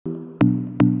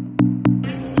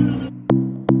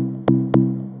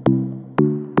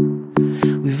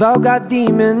We've all got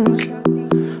demons,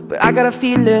 but I got a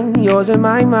feeling yours and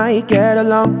mine might get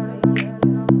along.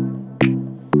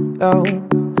 Oh,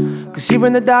 cause here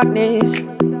in the darkness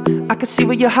I can see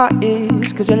where your heart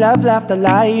is, cause your love left the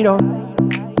light on.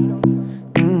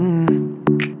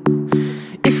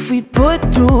 If we put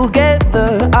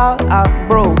together all our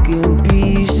broken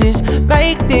pieces,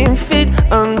 make them fit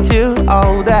until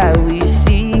all that we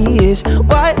see is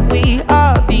what we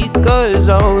are, because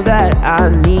all that I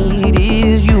need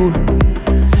is you.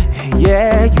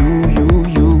 Yeah, you.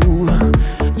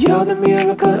 You're the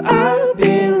miracle I've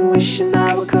been wishing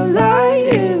I would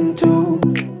collide into.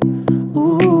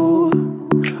 Oh,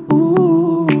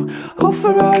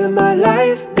 for all of my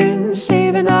life, been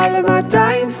saving all of my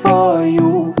time for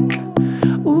you.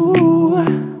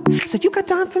 So you got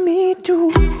time for me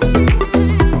too.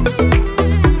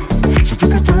 So you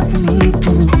got time for me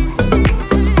too.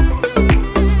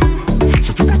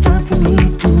 So you got time for me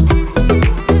too.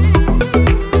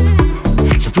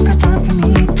 So you got time for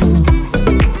me too.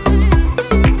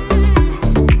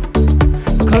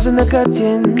 Closing the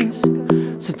curtains,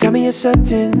 so tell me you're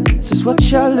certain this is what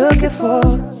you're looking for.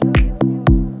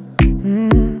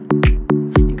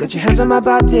 You got your hands on my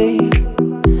body,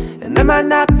 and there might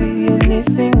not be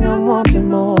anything I'm wanting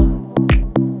more.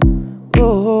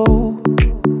 Oh,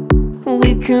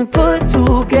 we can put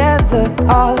together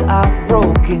all our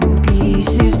broken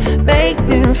pieces, make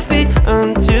them fit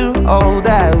until all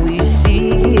that we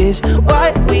see is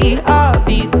what we are,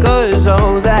 because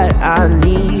all that I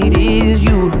need is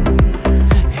you.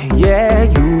 Yeah,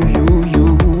 you.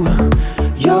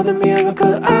 You're the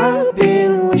miracle I've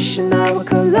been wishing I would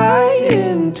collide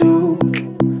into.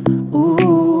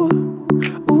 Oh,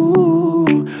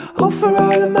 for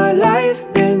all of my life,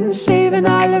 been saving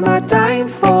all of my time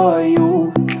for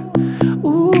you.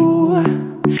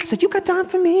 So you got time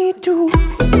for me too.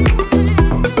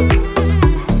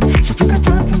 So you got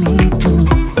time for me too.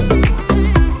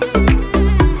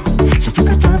 So you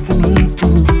got time for me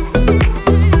too.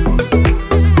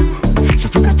 So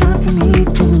you got time for me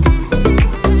too.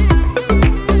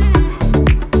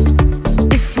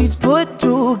 If we put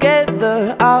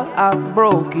together all our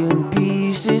broken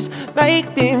pieces,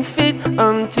 make them fit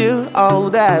until all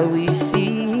that we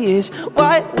see is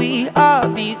what we are,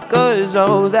 because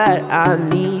all that I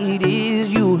need is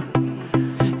you.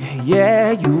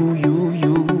 Yeah, you.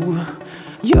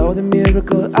 You're the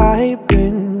miracle I've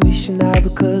been wishing I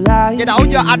would collide. Giải đấu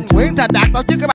do anh Nguyễn Thành Đạt tổ chức các bạn.